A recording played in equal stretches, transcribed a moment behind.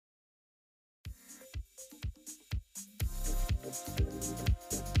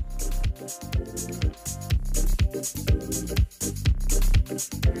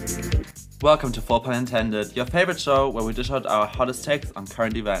Welcome to Full Pun Intended, your favorite show where we dish out our hottest takes on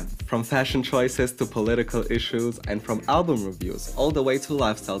current events. From fashion choices to political issues, and from album reviews all the way to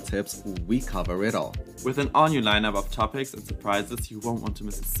lifestyle tips, we cover it all. With an all-new lineup of topics and surprises, you won't want to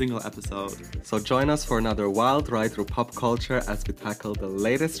miss a single episode. So join us for another wild ride through pop culture as we tackle the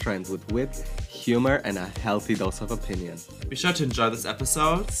latest trends with wit, humor, and a healthy dose of opinion. Be sure to enjoy this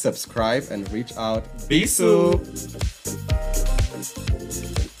episode. Subscribe and reach out. Bisous!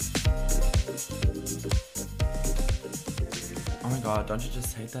 Oh my god, don't you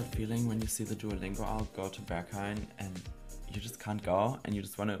just hate that feeling when you see the Duolingo owl go to Berghain and you just can't go and you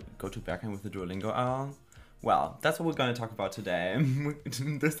just want to go to Berghain with the Duolingo owl? Well, that's what we're going to talk about today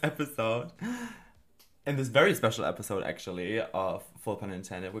in this episode. In this very special episode, actually, of Full Pun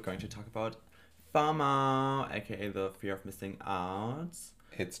Intended, we're going to talk about FOMO, aka the fear of missing out.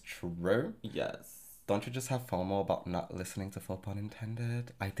 It's true. Yes. Don't you just have FOMO about not listening to Full Pun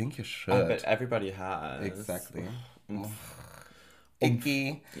Intended? I think you should. But everybody has. Exactly.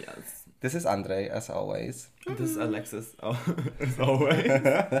 Icky. Yes. This is Andre, as always. This is Alexis, as always.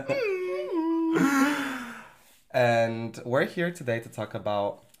 And we're here today to talk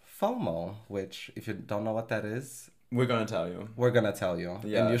about FOMO, which, if you don't know what that is, we're gonna tell you. We're gonna tell you.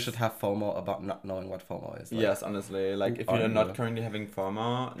 Yes. And you should have FOMO about not knowing what FOMO is. Like, yes, honestly. Like, if you're not currently having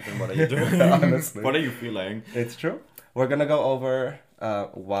FOMO, then what are you doing? Honestly. What are you feeling? It's true. We're gonna go over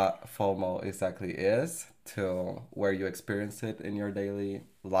what FOMO exactly is, to where you experience it in your daily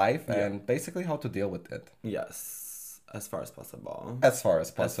life, and basically how to deal with it. Yes, as far as possible. As far as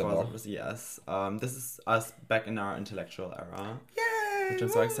possible. Yes. This is us back in our intellectual era. Yay! Which I'm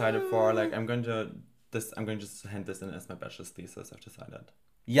so excited for. Like, I'm going to just hand this in as my bachelor's thesis, I've decided.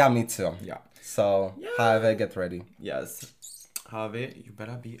 Yeah, me too. Yeah. So, Have get ready. Yes. Harvey, you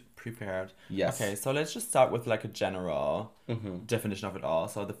better be prepared. Yes. Okay, so let's just start with like a general definition of it all.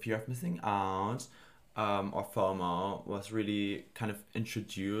 So the fear of missing out, or FOMO, was really kind of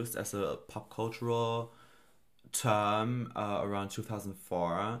introduced as a pop cultural term around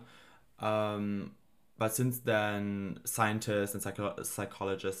 2004. But since then, scientists and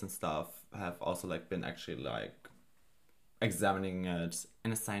psychologists and stuff have also like been actually like examining it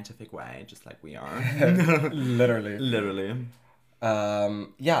in a scientific way, just like we are. Literally.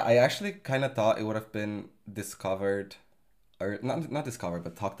 I actually kind of thought it would have been discovered, or not discovered,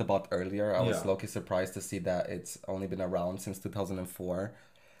 but talked about earlier. I was low-key surprised to see that it's only been around since 2004.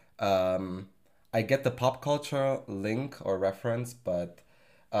 I get the pop culture link or reference, but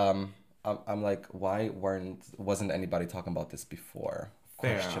I'm like, why wasn't anybody talking about this before?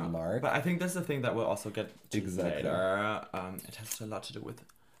 Fair. Question mark. But I think that's the thing that we'll also get to later. It has a lot to do with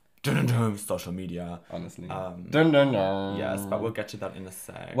social media. Honestly. Yes, but we'll get to that in a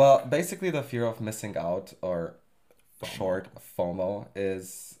sec. Well, basically the fear of missing out, or short FOMO,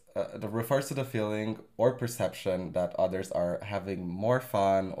 is refers to the feeling or perception that others are having more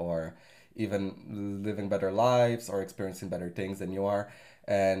fun or even living better lives or experiencing better things than you are.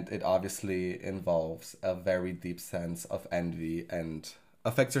 And it obviously involves a very deep sense of envy and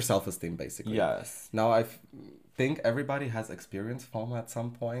affects your self-esteem, basically. Yes. Now, I think everybody has experienced FOMO at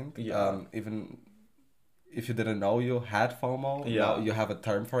some point. Yeah. Even if you didn't know you had FOMO, now you have a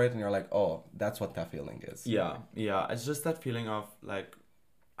term for it and you're like, oh, that's what that feeling is. Yeah. It's just that feeling of like,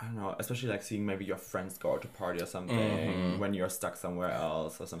 I don't know, especially like seeing maybe your friends go out to party or something when you're stuck somewhere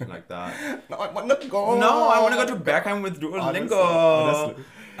else or something like that. No, I want to go. No, I want to go to Berghain with Duolingo. Honestly.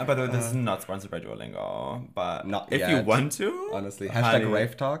 By the way, this is not sponsored by Duolingo, but not if yet. you want to, honestly, hashtag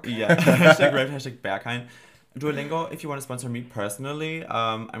rave talk. Yeah, hashtag rave, hashtag Berghain. Duolingo, if you want to sponsor me personally,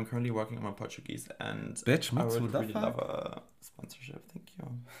 I'm currently working on my Portuguese, and Bitch, me I too, would the really fuck? love a sponsorship. Thank you.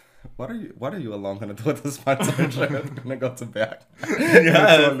 What are you alone gonna do with the sponsorship? I'm gonna go to back.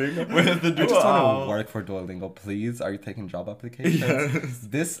 Duolingo. With the I Duo. just want to work for Duolingo, please. Are you taking job applications?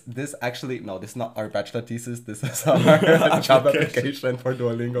 Yes. This actually, no, this is not our bachelor thesis. This is our job application for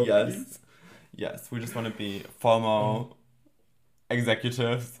Duolingo. Yes. Please. Yes, we just want to be FOMO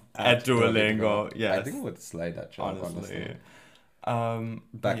executives at Duolingo. Yes. I think we would slay that job, honestly.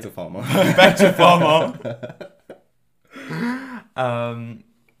 Back to FOMO. Back to FOMO.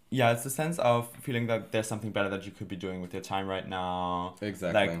 It's the sense of feeling that there's something better that you could be doing with your time right now.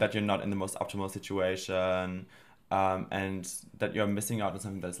 Exactly. Like that you're not in the most optimal situation, and that you're missing out on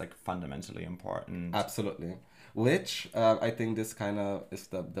something that's like fundamentally important. Absolutely. Which I think this kind of is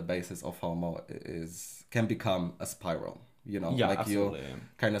the basis of FOMO can become a spiral. You know, like absolutely. you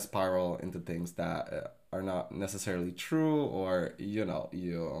kind of spiral into things that are not necessarily true, or you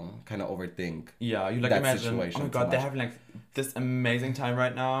kind of overthink. Yeah, you like that imagine, situation oh my so god, they're much. having like this amazing time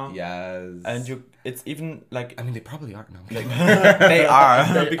right now. Yes. And it's even like, I mean, they probably are now. like they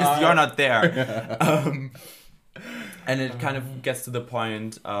are They because are. you're not there. And it kind of gets to the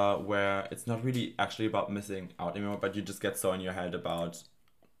point where it's not really actually about missing out anymore, but you just get so in your head about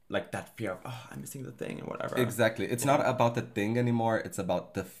like that fear of, oh, I'm missing the thing and whatever. Exactly. It's not about the thing anymore. It's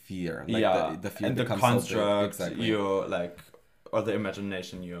about the fear. Like the fear and the becomes construct so big. Exactly. you like, or the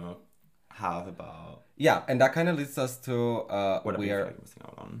imagination you have about. Yeah, and that kind of leads us to Whatever you feel like missing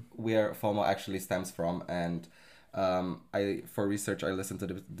out on. where FOMO actually stems from. And for research, I listened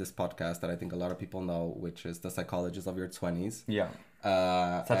to this podcast that I think a lot of people know, which is The Psychologist of Your 20s. Yeah.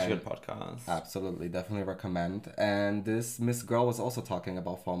 Such a good podcast. Absolutely, definitely recommend. And this Miss Girl was also talking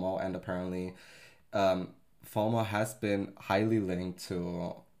about FOMO, and apparently FOMO has been highly linked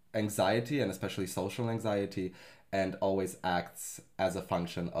to anxiety, and especially social anxiety, and always acts as a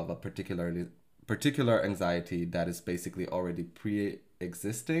function of a particular anxiety that is basically already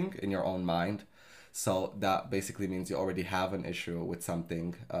pre-existing in your own mind. So that basically means you already have an issue with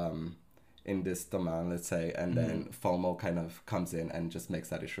something in this domain, let's say, and then FOMO kind of comes in and just makes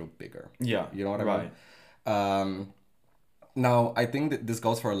that issue bigger. Yeah. You know what I mean? Now, I think that this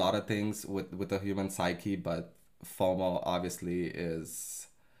goes for a lot of things with the human psyche, but FOMO obviously is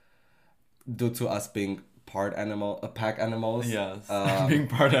due to us being pack animals. Yes. Being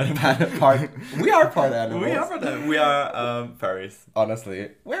part animal. We are part animals. We are part animals. We are fairies.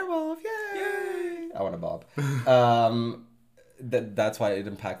 Honestly. Werewolf, yay! I want a bob. That's why it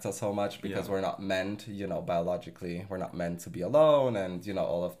impacts us so much, because we're not meant, biologically, we're not meant to be alone, and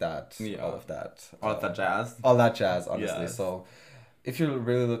all of that, all of that jazz, honestly. Yes. So if you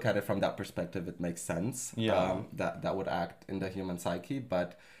really look at it from that perspective, it makes sense. That would act in the human psyche,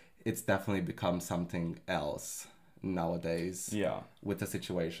 but it's definitely become something else nowadays. With the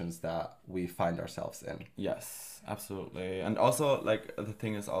situations that we find ourselves in. Yes, absolutely. And also, like, the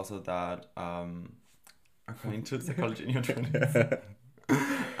thing is also that according to psychology in your 20s,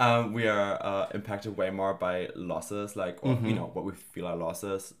 we are impacted way more by losses, like, or, what we feel are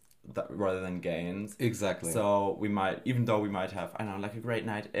losses, rather than gains. Exactly. So we might, even though we might have, I don't know, like a great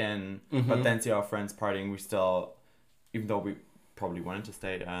night in, but then see our friends partying, we still, even though we probably wanted to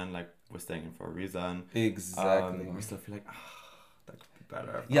stay in, like, we're staying in for a reason. Exactly. We still feel like, that could be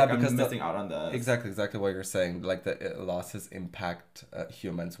better. Yeah, like, because I'm missing out on this. Exactly what you're saying. Like, the losses impact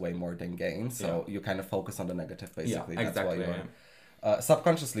humans way more than gains. So you kind of focus on the negative, basically. Yeah, exactly. That's what you're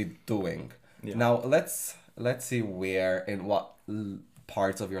subconsciously doing. Yeah. Now, let's see in what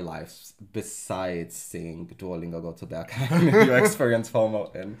parts of your life, besides seeing Duolingo go to back, you experience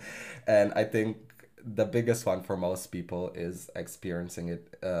FOMO in. And I think the biggest one for most people is experiencing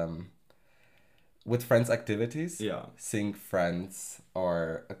it with friends' activities. Yeah. Seeing friends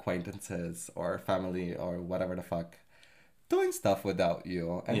or acquaintances or family or whatever the fuck doing stuff without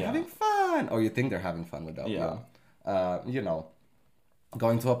you and having fun, or you think they're having fun without you.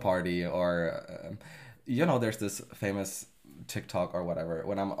 Going to a party, or there's this famous TikTok or whatever,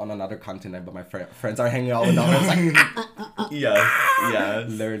 when I'm on another continent but my friends are hanging out without me, it's like yes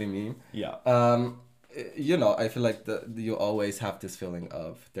literally me. I feel like you always have this feeling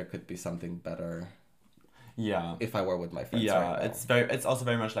of there could be something better. Yeah. If I were with my friends. Yeah, right now. It's also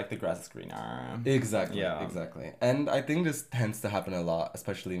very much like the grass is greener. Exactly. Yeah. Exactly. And I think this tends to happen a lot,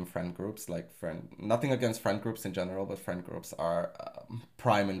 especially in friend groups. Nothing against friend groups in general, but friend groups are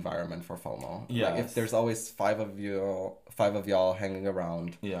prime environment for FOMO. Yeah. Like, if there's always five of y'all hanging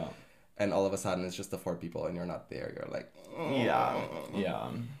around. Yeah. And all of a sudden it's just the 4 people and you're not there. You're like,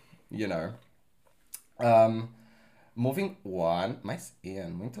 moving on,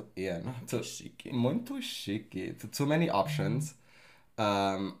 muito chique. Too many options.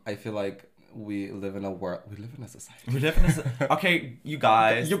 I feel like we live in a society. Okay, you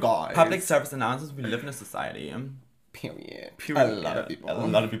guys. Public service announcements, we live in a society. Period. A lot of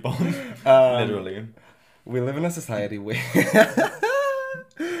people. Literally. We live in a society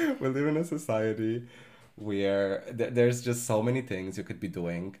where there's just so many things you could be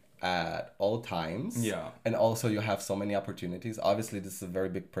doing at all times. Yeah. And also you have so many opportunities. Obviously, this is a very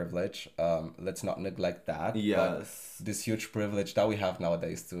big privilege. Let's not neglect that. Yes. But this huge privilege that we have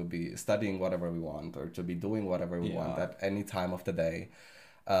nowadays to be studying whatever we want, or to be doing whatever we want at any time of the day,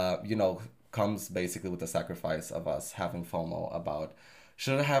 comes basically with the sacrifice of us having FOMO about,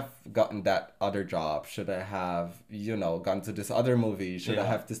 should I have gotten that other job? Should I have, gone to this other movie? Should I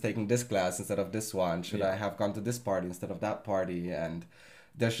have taken this class instead of this one? Should I have gone to this party instead of that party? And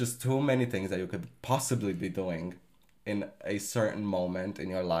there's just too many things that you could possibly be doing in a certain moment in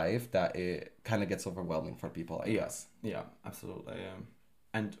your life that it kind of gets overwhelming for people, I guess. Yeah, absolutely.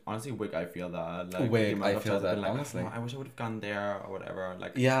 And honestly, Wig, I feel that. Like, the Wig, amount I of feel times I've that, been like, honestly. "Oh, I wish I would have gone there or whatever.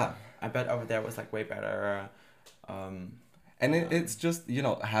 Like, Yeah. I bet over there was like way better. Um, And it's just,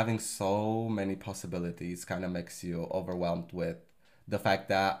 having so many possibilities kind of makes you overwhelmed with the fact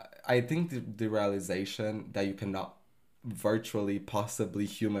that I think the realization that you cannot virtually, possibly,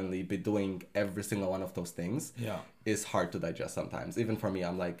 humanly be doing every single one of those things yeah. is hard to digest sometimes. Even for me,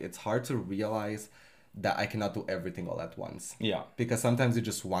 I'm like, it's hard to realize that I cannot do everything all at once. Yeah. Because sometimes you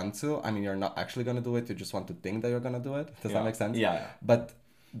just want to. I mean, you're not actually going to do it. You just want to think that you're going to do it. Does that make sense? Yeah. But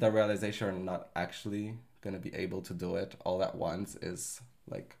the realization you're not actually going to be able to do it all at once is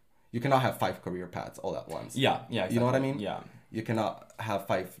like, you cannot have 5 career paths all at once. Yeah. Exactly. You know what I mean? Yeah. You cannot have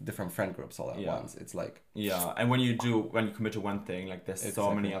 5 different friend groups all at once. It's like... Yeah. And when you commit to one thing, like there's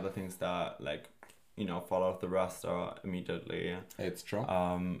so many other things that like, fall out the rest or immediately. It's true.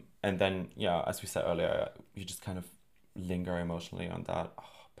 And then, as we said earlier, you just kind of linger emotionally on that.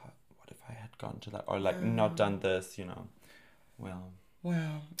 Oh, but what if I had gone to that? Or like not done this, Well,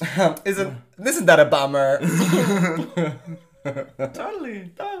 isn't that a bummer?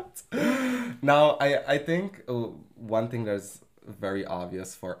 totally. That. Now, I think one thing that's very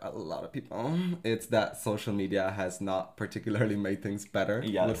obvious for a lot of people, it's that social media has not particularly made things better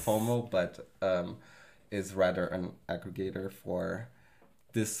with FOMO, but is rather an aggregator for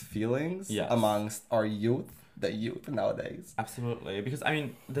these feelings amongst our youth, the youth nowadays. Absolutely. Because, I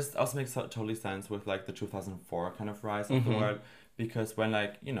mean, this also makes totally sense with, like, the 2004 kind of rise of the word. Because when,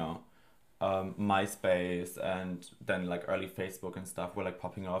 like, MySpace and then, like, early Facebook and stuff were, like,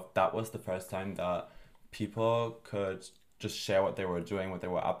 popping off, that was the first time that people could just share what they were doing, what they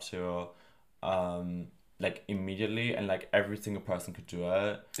were up to, like, immediately, and like every single person could do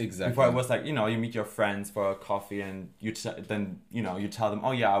it. Exactly. Before it was like, you meet your friends for a coffee and you then you tell them,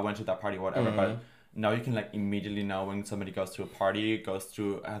 oh yeah, I went to that party or whatever. But now you can like immediately know when somebody goes to a party, goes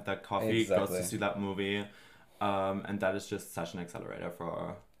to have that coffee, goes to see that movie, and that is just such an accelerator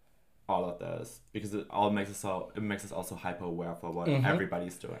for all of this, because it makes us also hyper aware for what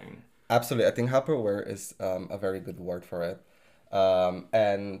everybody's doing. Absolutely. I think hyper aware is a very good word for it,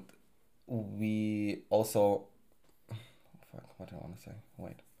 and we also, what do I want to say?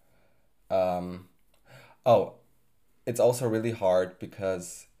 Wait. It's also really hard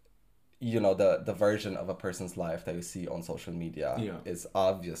because, the version of a person's life that you see on social media is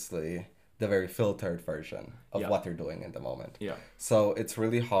obviously the very filtered version of what they're doing in the moment. Yeah. So it's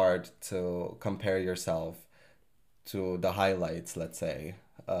really hard to compare yourself to the highlights, let's say,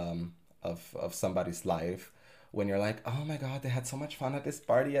 of somebody's life, when you're like, oh my god, they had so much fun at this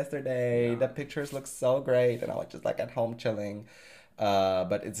party yesterday. The pictures look so great, and I was just like at home chilling.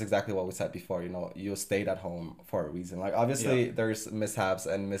 But it's exactly what we said before. You stayed at home for a reason. Like, obviously, there's mishaps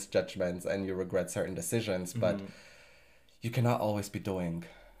and misjudgments, and you regret certain decisions, but you cannot always be doing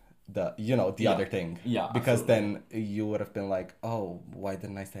the other thing. Yeah, because absolutely. then you would have been like, oh, why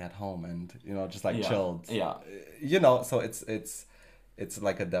didn't I stay at home and just like chilled. Yeah. So it's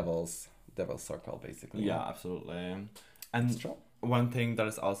like a devil's circle, basically. Yeah, absolutely. And one thing that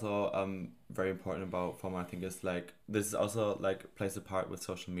is also very important about FOMO, I think, is like this is also like plays a part with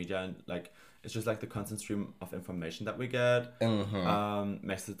social media, and like it's just like the constant stream of information that we get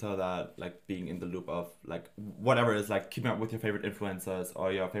makes it so that like being in the loop of like whatever is like keeping up with your favorite influencers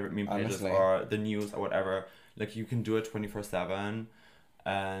or your favorite meme pages or the news or whatever, like you can do it 24/7,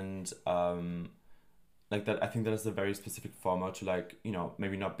 and like that, I think that is a very specific FOMO to like,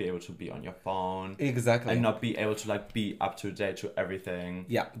 maybe not be able to be on your phone. Exactly. And not be able to like be up to date to everything.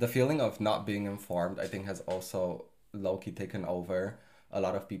 Yeah, the feeling of not being informed, I think, has also low-key taken over a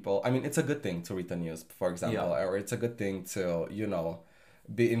lot of people. I mean, it's a good thing to read the news, for example, or it's a good thing to,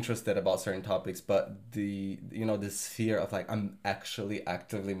 be interested about certain topics, but this fear of like, I'm actually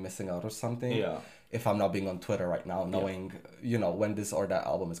actively missing out on something. Yeah. If I'm not being on Twitter right now, knowing, when this or that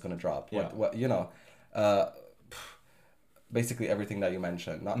album is going to drop. What basically everything that you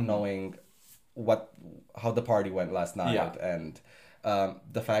mentioned, not knowing how the party went last night, and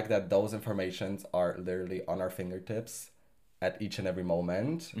the fact that those informations are literally on our fingertips at each and every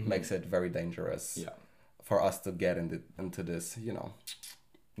moment makes it very dangerous for us to get into this,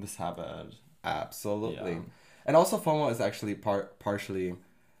 this habit. Absolutely. And also FOMO is actually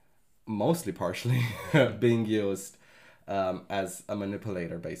mostly partially being used as a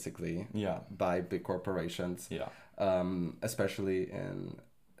manipulator, basically, by big corporations, especially in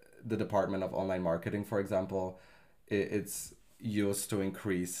the department of online marketing, for example. It's used to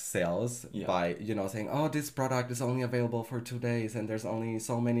increase sales by saying, oh, this product is only available for 2 days and there's only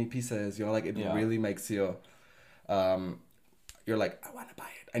so many pieces, like it really makes you you're like, I want to buy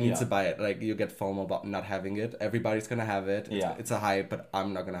it. I need to buy it. Like, you get FOMO about not having it. Everybody's going to have it. It's a hype, but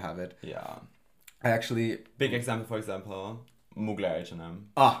I'm not going to have it. Yeah. I actually... Big example, for example, Mugler H&M.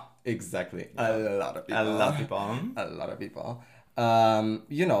 Ah, exactly. Yeah. A lot of people. A lot of people. A lot of people.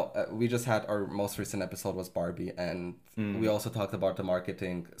 We just had our most recent episode was Barbie, and we also talked about the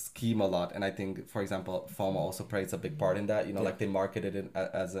marketing scheme a lot. And I think, for example, FOMO also plays a big part in that. Like they marketed it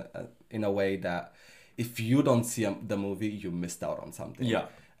in a way that if you don't see the movie, you missed out on something. Yeah.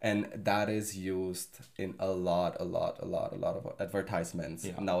 And that is used in a lot of advertisements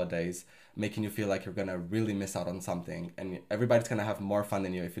nowadays, making you feel like you're gonna really miss out on something, and everybody's gonna have more fun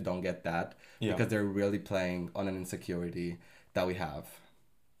than you if you don't get that, because they're really playing on an insecurity that we have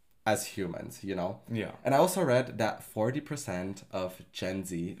as humans, Yeah. And I also read that 40% of Gen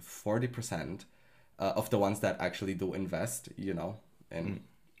Z, 40% of the ones that actually do invest, in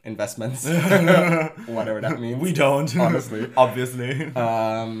investments, whatever that means. We don't, honestly. Obviously.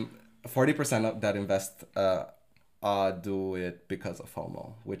 40% of that invest do it because of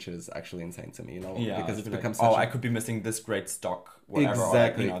FOMO, which is actually insane to me, because it's become such I could be missing this great stock, whatever,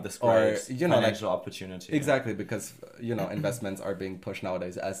 exactly, or, this great financial like, opportunity. Exactly, because investments are being pushed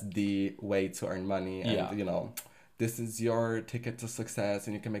nowadays as the way to earn money, and this is your ticket to success,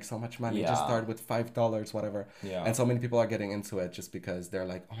 and you can make so much money. Just start with $5, whatever. Yeah. And so many people are getting into it just because they're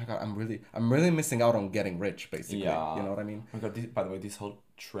like, oh my god, I'm really missing out on getting rich, basically. Yeah. You know what I mean? Oh my god, by the way, these whole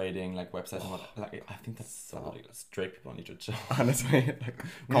trading websites and I think that's so ridiculous. Straight people need to chill. Honestly,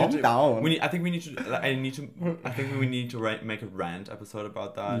 calm down. I think we need to make a rant episode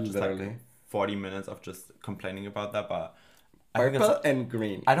about that. Literally. Just 40 minutes of just complaining about that, but purple and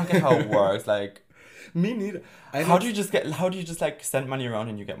green. I don't get how it works. Me neither. How do you just send money around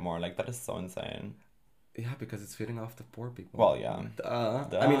and you get more? That is so insane. Yeah, because it's feeding off the poor people. Well, yeah. Duh.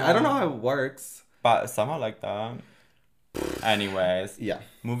 I mean, I don't know how it works, but somehow like that. Anyways,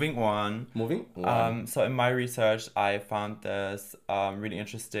 moving on. So in my research, I found this really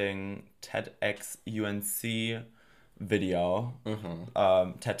interesting TEDx UNC video,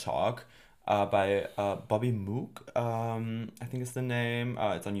 TED Talk, by Bobby Mook, I think is the name.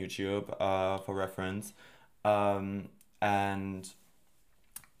 It's on YouTube for reference, and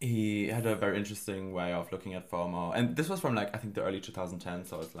he had a very interesting way of looking at FOMO, and this was from I think the early 2010s,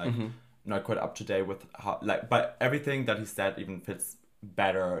 so it's not quite up to date with how but everything that he said even fits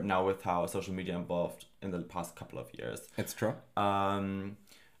better now with how social media evolved in the past couple of years. It's true.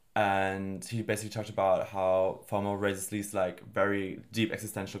 And he basically talked about how FOMO raises these very deep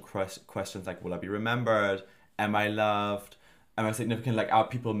existential questions like, will I be remembered? Am I loved? Am I significant? Are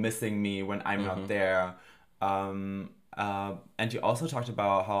people missing me when I'm not there? And he also talked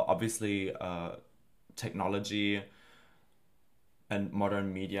about how obviously technology and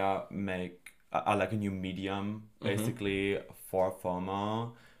modern media are a new medium basically for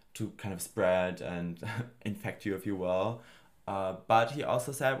FOMO to kind of spread and infect you, if you will. But he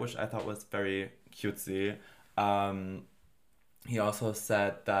also said, which I thought was very cutesy, he also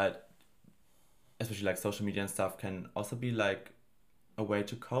said that especially social media and stuff can also be a way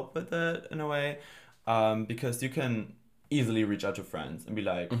to cope with it in a way, because you can easily reach out to friends and be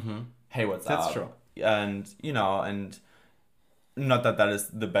like, hey, what's up? That's true. And, and not that is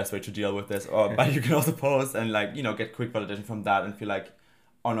the best way to deal with this, but you can also post and get quick validation from that and feel like,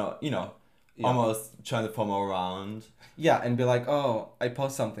 oh no, almost turn the FOMO around. Yeah, and be like, oh, I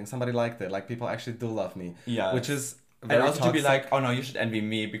post something, somebody liked it, people actually do love me. Yeah. Which is very and also toxic. To be like, oh no, you should envy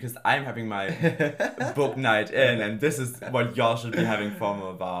me because I'm having my book night in, and this is what y'all should be having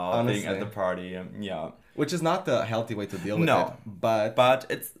FOMO about. Honestly. Being at the party. Yeah. Which is not the healthy way to deal with it. But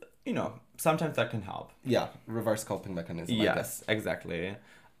it's, sometimes that can help. Yeah, reverse coping mechanism. Yes, I guess. Exactly.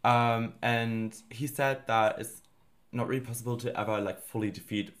 And he said that it's not really possible to ever fully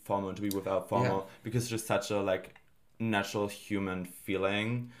defeat FOMO, to be without FOMO, because it's just such a natural human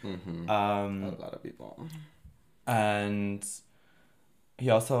feeling. A lot of people. And he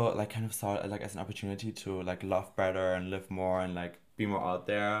also kind of saw it as an opportunity to love better and live more and be more out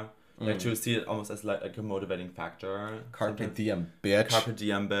there. To see it almost as a motivating factor. Carpe diem, bitch. Carpe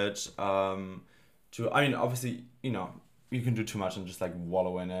diem, bitch. Obviously, you can do too much and just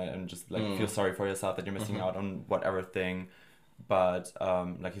wallow in it and just feel sorry for yourself that you're missing out on whatever thing. But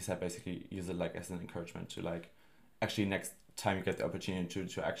like you said, basically use it as an encouragement to actually next time you get the opportunity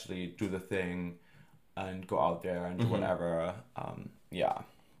to actually do the thing and go out there and do whatever.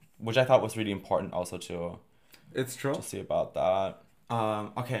 Which I thought was really important also to. It's true. To see about that.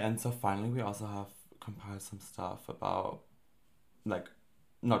 Okay, and so finally we also have compiled some stuff about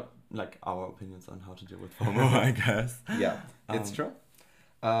not our opinions on how to deal with FOMO, I guess. Yeah, it's true.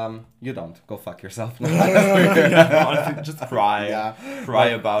 You don't. Go fuck yourself. Yeah, honestly, just cry. Yeah. Cry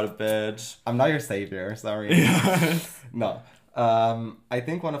about it, bitch. I'm not your savior, sorry. Yes. No. I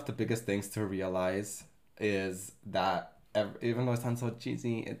think one of the biggest things to realize is that even though it sounds so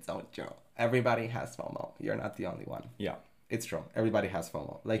cheesy, it's so true. Everybody has FOMO. You're not the only one. Yeah. It's true. Everybody has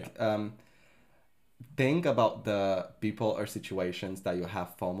FOMO. Like, think about the people or situations that you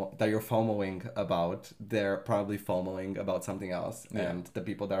have FOMO, that you're FOMOing about. They're probably FOMOing about something else. Yeah. And the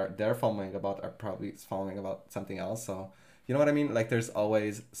people that they're FOMOing about are probably FOMOing about something else. So, you know what I mean? Like, there's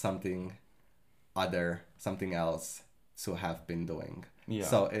always something else to have been doing. Yeah.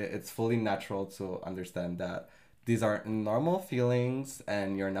 So it's fully natural to understand that these are normal feelings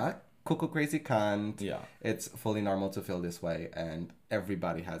and you're not cuckoo crazy cunt. Yeah. It's fully normal to feel this way and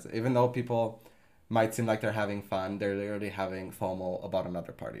everybody has it. Even though people might seem like they're having fun, they're literally having FOMO about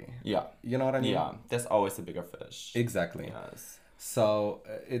another party. Yeah. You know what I mean? Yeah. There's always a bigger fish. Exactly. Yes. So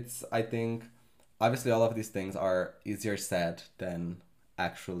I think, obviously all of these things are easier said than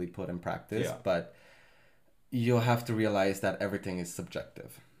actually put in practice, but you have to realize that everything is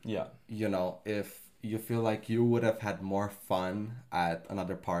subjective. Yeah. You know, if you feel like you would have had more fun at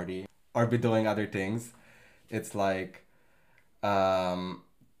another party or be doing other things, it's like,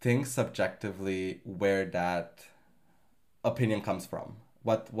 think subjectively where that opinion comes from.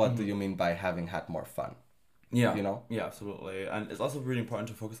 What do you mean by having had more fun? Yeah. You know? Yeah, absolutely. And it's also really important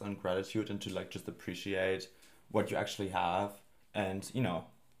to focus on gratitude and to like just appreciate what you actually have and, you know,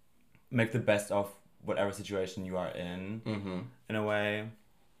 make the best of whatever situation you are in a way.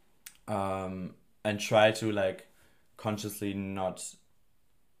 And try to like consciously not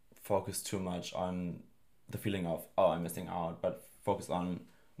focus too much on the feeling of, oh, I'm missing out, but focus on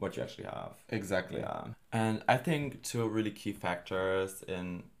what you actually have. Exactly. Yeah. And I think two really key factors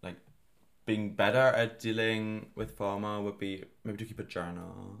in like being better at dealing with FOMO would be maybe to keep a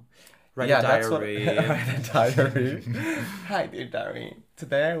journal. Write a diary. Write a diary. Hi, dear diary.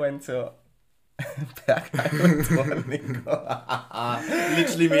 Today I went to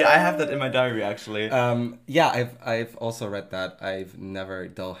Literally me. I have that in my diary actually. Yeah, I've also read that. I've never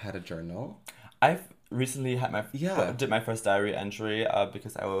though had a journal. I've recently had did my first diary entry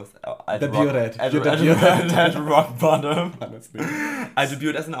because I was at rock bottom. Honestly, I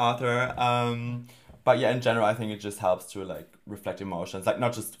debuted as an author. But yeah, in general, I think it just helps to like reflect emotions, like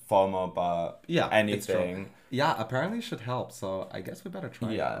not just FOMO, but anything. Yeah, apparently it should help. So I guess we better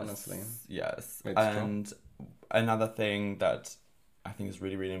try it, honestly. Yes. And another thing that I think is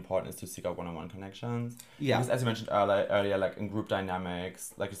really, really important is to seek out one-on-one connections. Yeah. Because as you mentioned earlier, like in group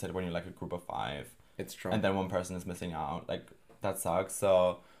dynamics, like you said, when you're like a group of 5. It's true. And then one person is missing out, like that sucks.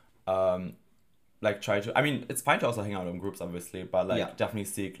 So, like try to, I mean, it's fine to also hang out in groups, obviously, but like definitely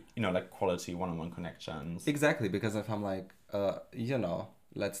seek, you know, like quality one-on-one connections. Exactly, because if I'm like, you know,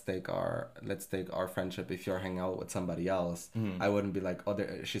 let's take our friendship. If you're hanging out with somebody else, I wouldn't be like, oh,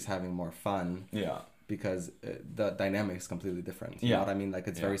 she's having more fun. Yeah. Because the dynamic is completely different. You know what I mean? Like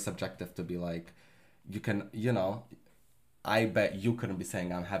it's very subjective to be like, you can, you know, I bet you couldn't be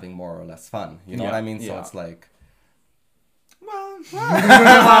saying I'm having more or less fun. You know what I mean? So it's like, well,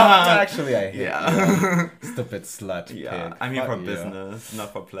 actually, I hate you. Stupid slut. Yeah, pig. I'm here for business,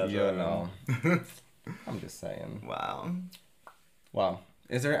 not for pleasure. You know. I'm just saying. Wow.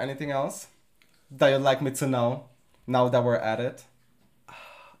 Is there anything else that you'd like me to know now that we're at it?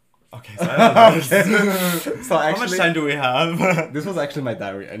 Okay, so I have So actually, how much time do we have? This was actually my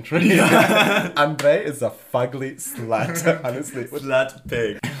diary entry. Andre is a fugly slut, honestly. Slut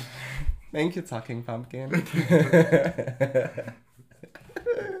pig. Thank you, Talking Pumpkin.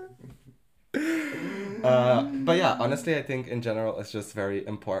 But yeah, honestly, I think in general, it's just very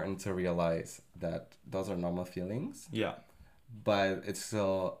important to realize that those are normal feelings. Yeah. But it's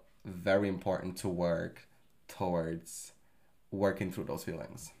still very important to work towards working through those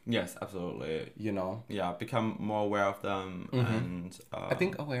feelings. Yes, absolutely. You know? Yeah, become more aware of them and... I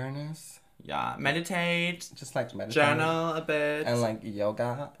think awareness... Yeah, meditate. Just like meditate. Journal a bit. And like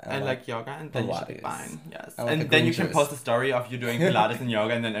yoga. And like yoga, and then you should be fine. Yes. And, like and then you can post a story of you doing Pilates and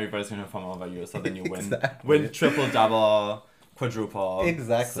yoga, and then everybody's going to fall over you, so then you win. Win triple, double, quadruple.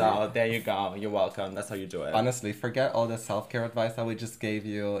 Exactly. So there you go. You're welcome. That's how you do it. Honestly, forget all the self-care advice that we just gave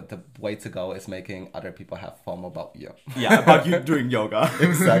you. The way to go is making other people have FOMO about you. Yeah, about you doing yoga.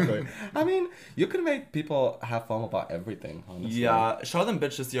 Exactly. I mean, you can make people have FOMO about everything, honestly. Yeah, show them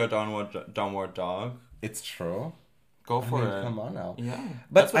bitches your downward dog. It's true. Go for it. Come on now. Yeah.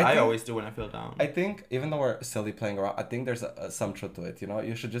 But That's what I think, always do when I feel down. I think even though we're silly playing around, I think there's some truth to it. You know,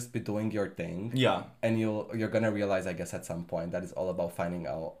 you should just be doing your thing. Yeah. And you're gonna realize, I guess, at some point that it's all about finding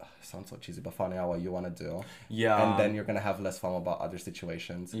out. Sounds so cheesy, but finding out what you want to do. Yeah. And then you're gonna have less fun about other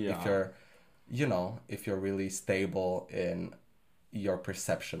situations. Yeah. If you're, you know, if you're really stable in your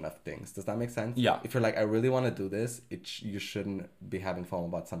perception of things. Does that make sense? Yeah. If you're like, I really want to do this, you shouldn't be having fun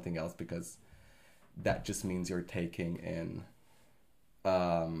about something else, because that just means you're taking in,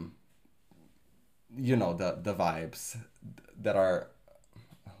 you know, the vibes that are.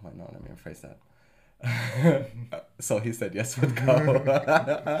 Oh my, no, let me rephrase that. So he said yes would go.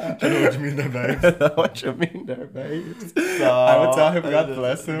 I know what you mean there, babes. I know what you mean there, babes. So, I would tell him, God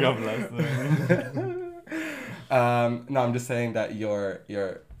bless him. God bless him. No, I'm just saying that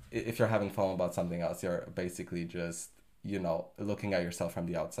if you're having fun about something else, you're basically just, you know, looking at yourself from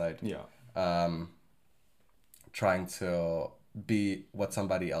the outside. Yeah. Trying to be what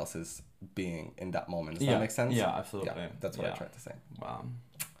somebody else is being in that moment. Does Yeah. that make sense? Yeah, absolutely. Yeah, that's what I tried to say. Wow.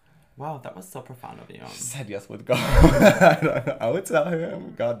 Wow, that was so profound of you. She said yes would go. I don't know. I would tell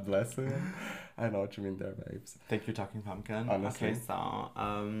him, God bless him. I know what you mean there, babes. Thank you, Talking Pumpkin. Honestly. Okay, so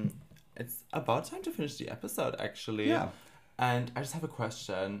it's about time to finish the episode, actually. Yeah. And I just have a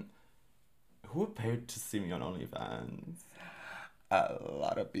question. Who paid to see me on OnlyFans? A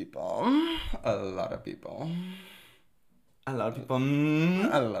lot of people. A lot of people. A lot of people.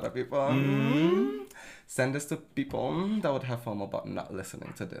 A lot of people. Send this to people that would have FOMO about not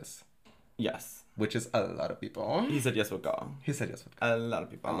listening to this. Yes. Which is a lot of people. He said yes would go. He said yes would go. A lot of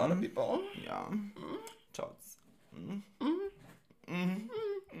people. A lot of people. Yeah. Totes.